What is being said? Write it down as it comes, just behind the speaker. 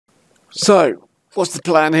So, what's the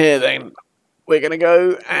plan here then? We're going to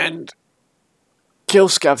go and kill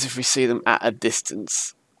scavs if we see them at a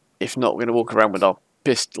distance. If not, we're going to walk around with our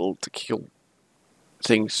pistol to kill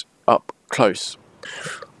things up close.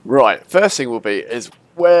 Right, first thing will be is,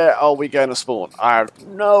 where are we going to spawn? I have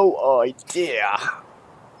no idea.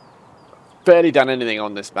 Barely done anything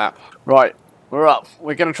on this map. Right, we're up.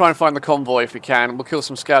 We're going to try and find the convoy if we can. We'll kill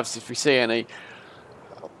some scavs if we see any.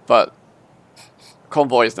 But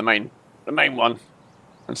convoy is the main one.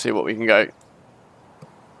 And see what we can go.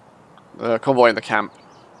 The convoy in the camp.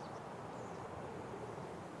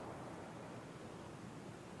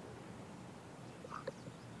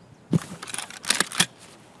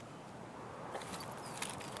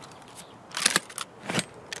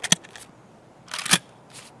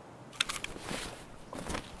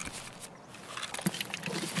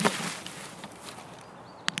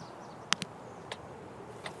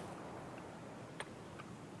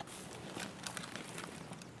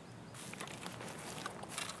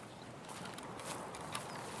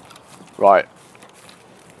 Right.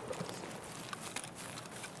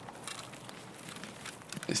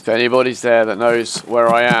 If anybody's there that knows where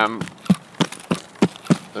I am,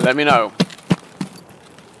 let me know.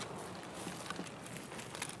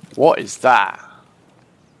 What is that?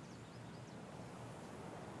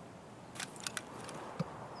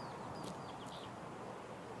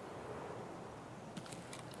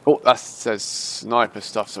 Oh, that says sniper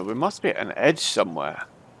stuff, so we must be at an edge somewhere.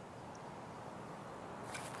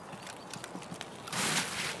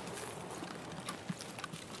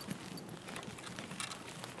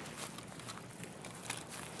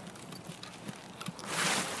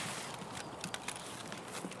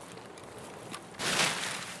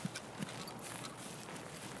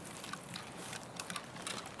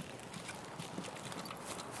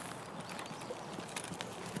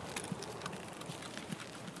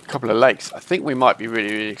 Couple of lakes. I think we might be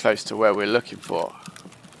really close to where we're looking for.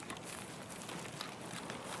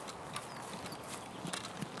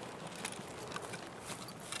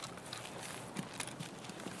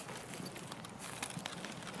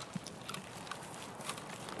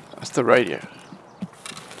 That's the radio.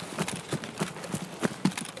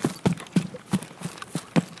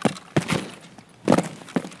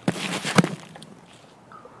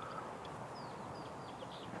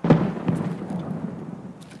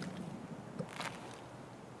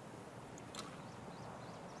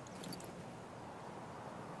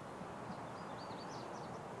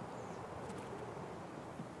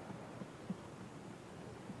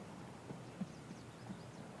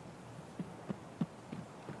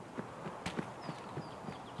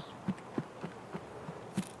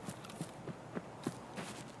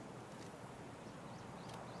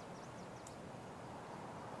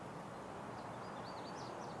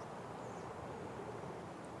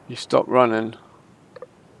 You stop running.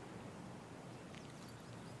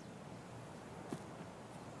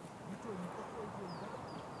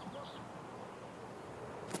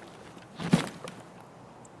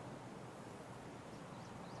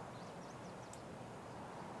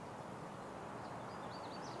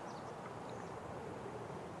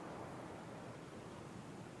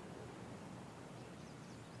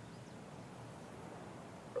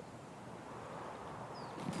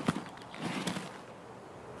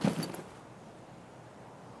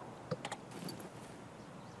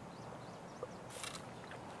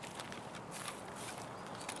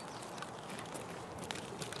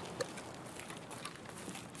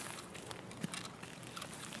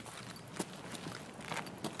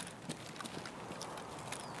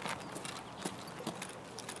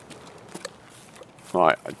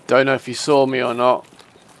 Right, I don't know if you saw me or not.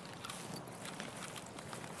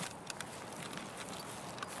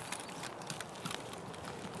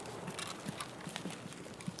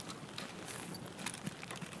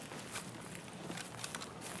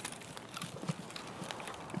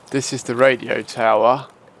 This is the radio tower.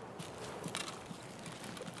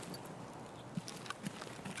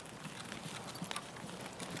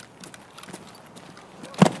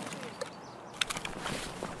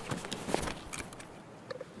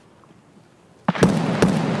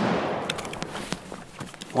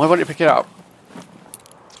 Why won't you pick it up?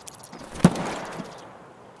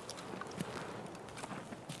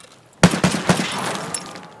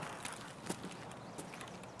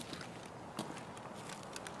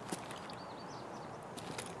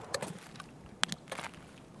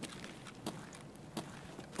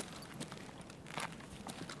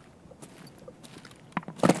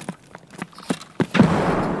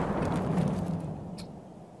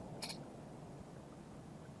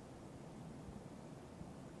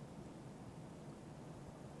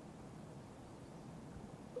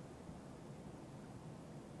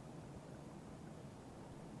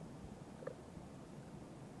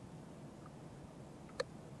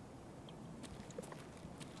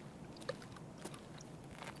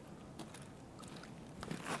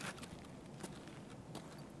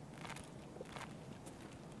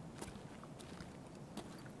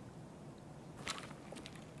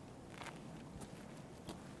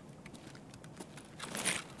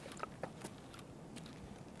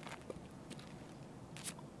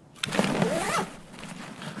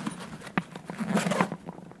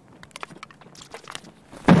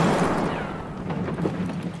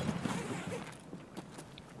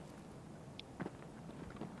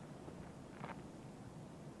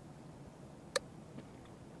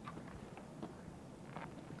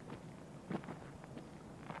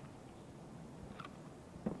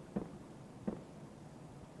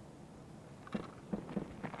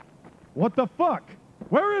 What the fuck?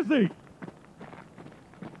 Where is he?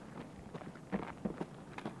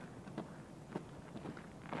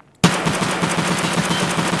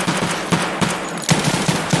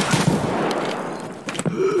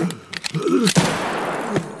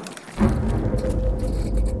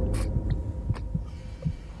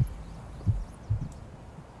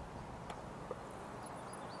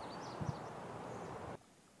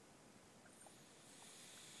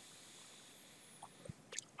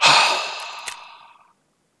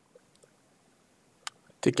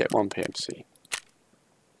 Did get one PMC.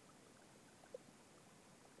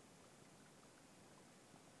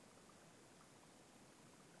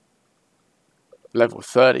 Level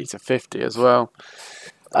 30 to 50 as well.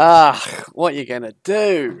 Ah, what are you gonna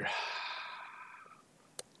do?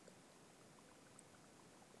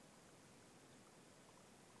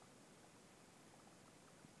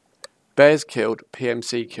 Bears killed,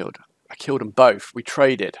 PMC killed. I killed them both. We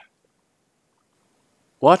traded.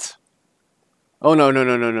 What? Oh, no.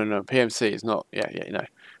 PMC is not. Yeah, no.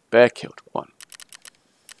 Bear killed one.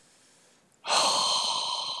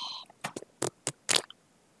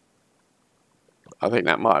 I think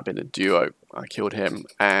that might have been a duo. I killed him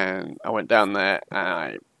and I went down there and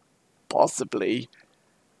I possibly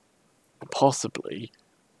got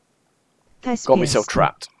myself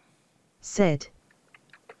trapped. Said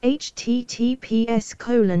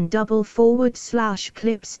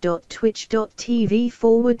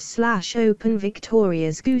https://clips.twitch.tv/open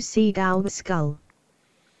Victoria's Goosey Galba Skull.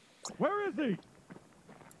 Where is he?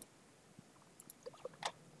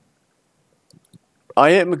 I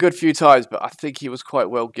hit him a good few times, but I think he was quite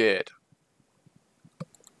well geared.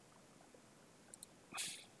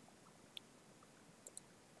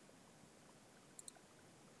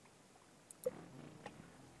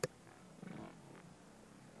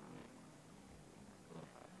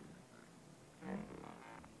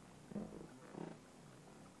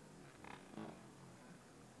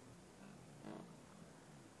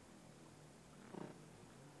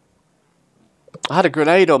 I had a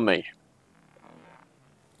grenade on me.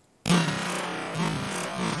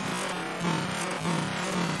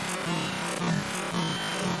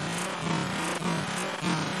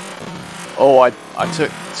 Oh, I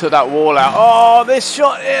took that wall out. Oh, this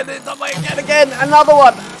shot here, again, another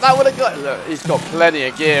one. That would have got. Look, he's got plenty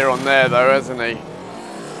of gear on there, though, hasn't he?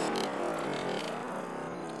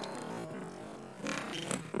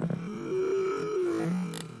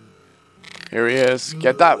 Here he is.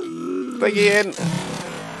 Get that thingy in.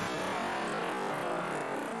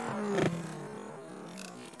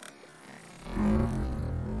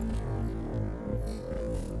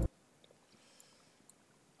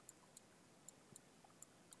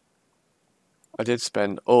 I did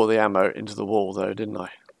spend all the ammo into the wall, though, didn't I?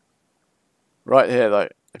 Right here, though.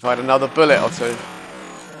 If I had another bullet or two.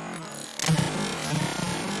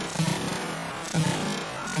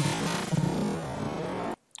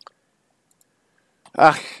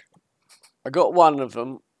 Ah, I got one of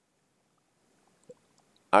them.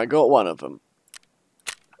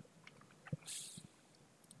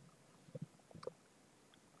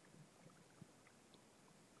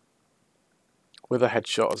 With a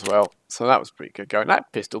headshot as well. So that was pretty good going.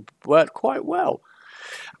 That pistol worked quite well.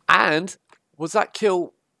 And was that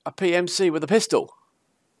kill a PMC with a pistol?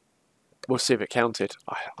 We'll see if it counted.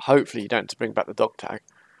 Hopefully you don't have to bring back the dog tag.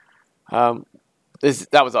 That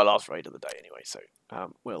was our last raid of the day anyway, so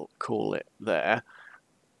we'll call it there.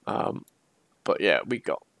 But yeah, we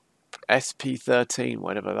got SP13,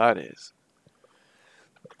 whatever that is.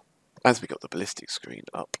 As we got the ballistic screen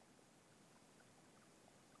up.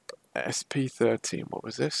 SP13, what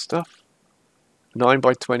was this stuff?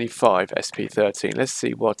 9x25 SP13. Let's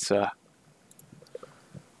see what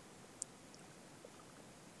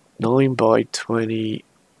 9x20.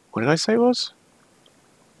 What did I say it was?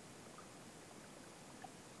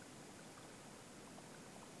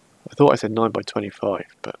 I thought I said 9x25,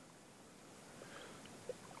 but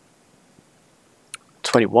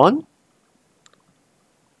 21?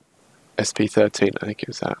 SP13, I think it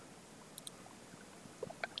was that.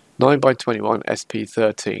 9x21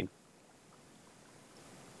 SP13.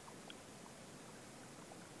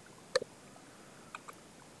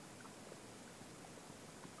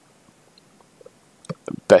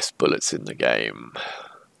 The best bullets in the game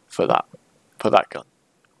for that gun.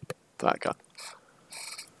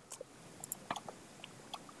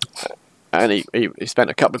 And he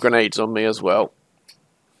spent a couple of grenades on me as well.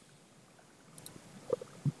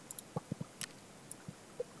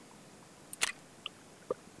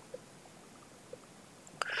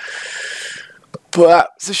 But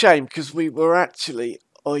that's a shame because we were actually,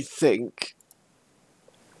 I think,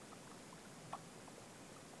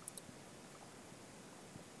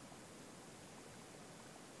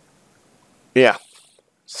 Yeah.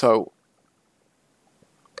 So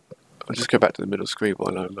I'll just go back to the middle screen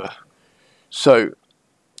while I'm. So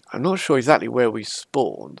I'm not sure exactly where we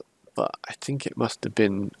spawned, but I think it must have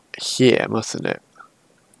been here, mustn't it?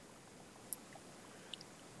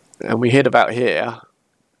 And we hid about here,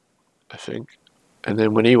 I think. And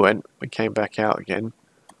then when he went, we came back out again.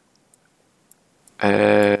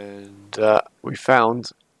 And we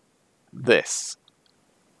found this.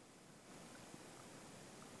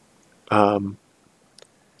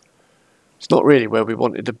 It's not really where we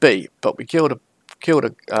wanted to be, but we killed a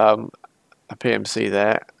PMC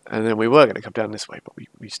there, and then we were going to come down this way, but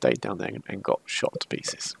we stayed down there and got shot to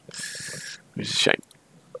pieces, which is a shame.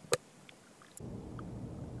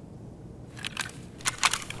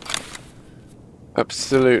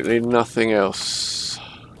 Absolutely nothing else.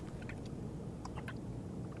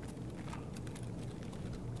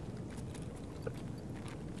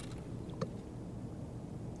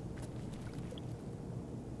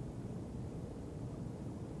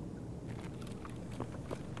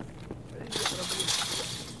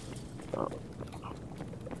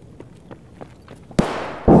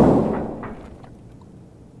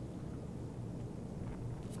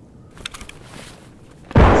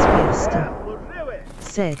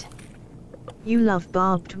 Said, "You love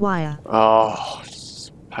barbed wire." Oh, it's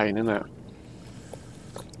a pain, isn't it?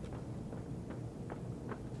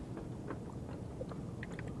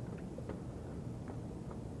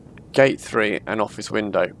 Gate 3 and office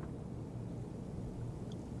window.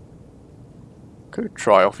 Could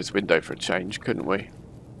try office window for a change, couldn't we?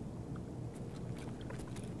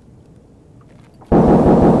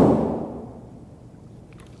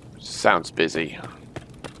 Sounds busy.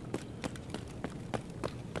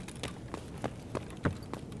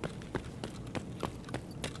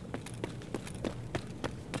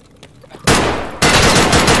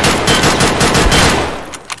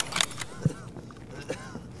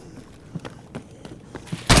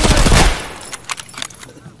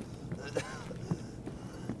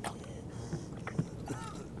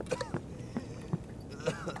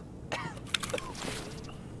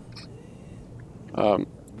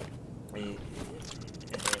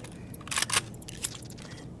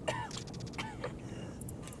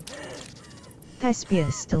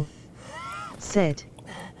 Pistol said,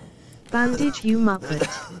 "Bandage, you muppet."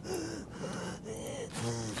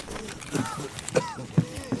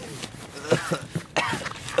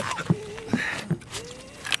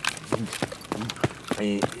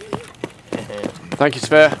 Thank you,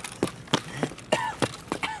 Sphere.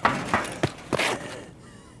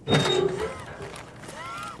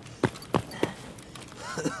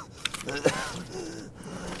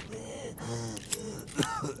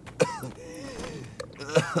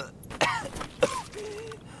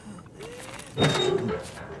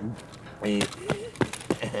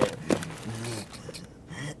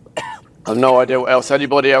 I've no idea what else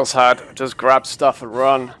anybody else had. Just grab stuff and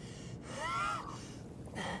run.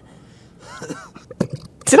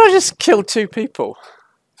 Did I just kill 2 people?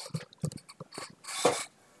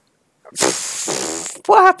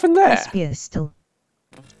 What happened there? Pistol.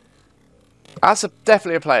 That's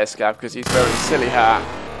definitely a player scav because he's wearing a silly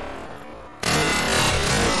hat.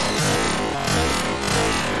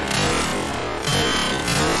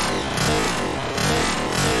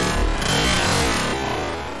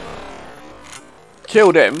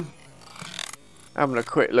 Killed him. Having a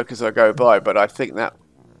quick look as I go by, but I think that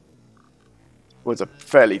was a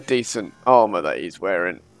fairly decent armour that he's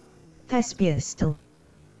wearing. Pistol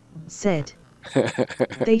said,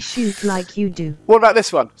 "They shoot like you do." What about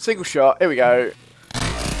this one? Single shot. Here we go.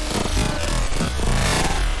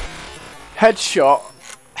 Headshot.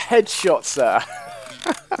 Headshot, sir.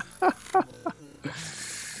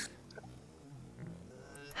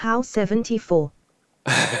 How 74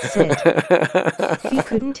 said, "He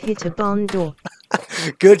couldn't hit a barn door."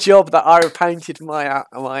 Good job that I painted my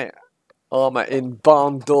armour in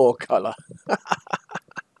barn door colour.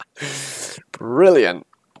 Brilliant.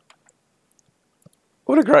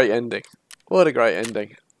 What a great ending. What a great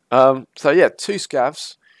ending. So yeah, 2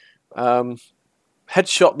 scavs.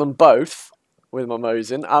 Headshot them both with my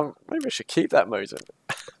Mosin. Maybe I should keep that Mosin.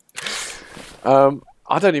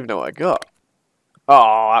 I don't even know what I got.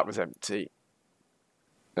 Oh, that was empty.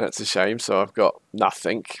 That's a shame. So I've got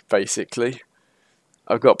nothing, basically.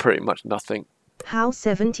 I've got pretty much nothing. How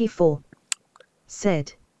 74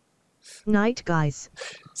 said, "Night, guys.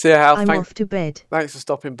 See you, Hal. I'm off to bed." Thanks for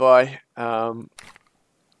stopping by. I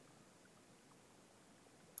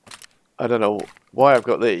don't know why I've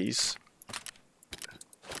got these.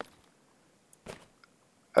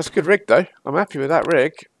 That's a good rig, though. I'm happy with that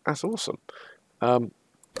rig. That's awesome.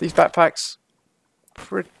 These backpacks,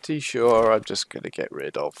 pretty sure I'm just going to get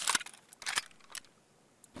rid of.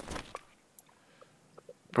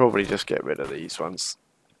 Probably just get rid of these ones.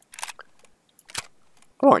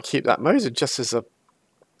 I might keep that Moser just as a,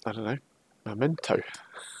 I don't know, memento.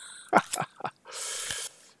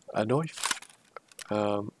 A knife.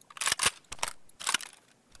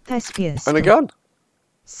 Thespius And a gun.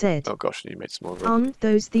 said, Oh gosh, you made some more room. aren't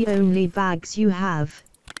those the only bags you have?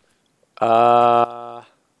 Yeah,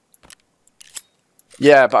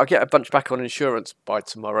 but I'll get a bunch back on insurance by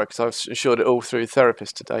tomorrow because I've insured it all through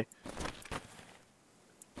therapist today.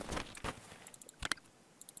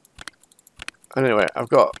 Anyway, I've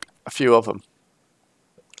got a few of them.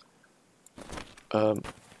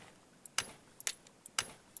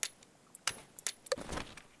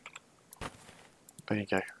 There you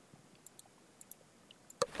go.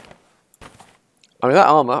 I mean, that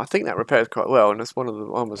armour, I think that repairs quite well, and it's one of the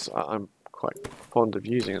armours I'm quite fond of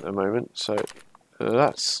using at the moment, so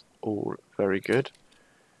that's all very good.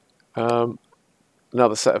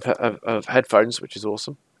 Another set of headphones, which is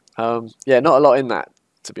awesome. Yeah, not a lot in that,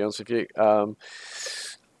 to be honest with you.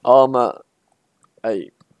 Armour,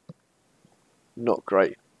 a not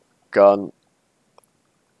great gun,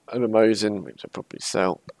 and a Mosin, which I'll probably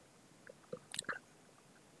sell.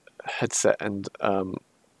 Headset and some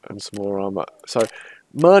more armour. So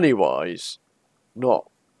money-wise, not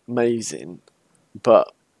amazing,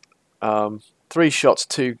 but 3 shots,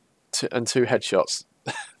 two headshots.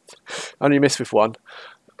 Only missed with one.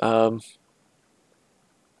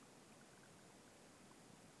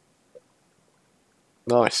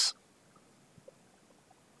 Nice.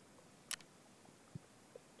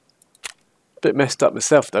 Bit messed up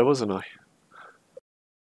myself though, wasn't I?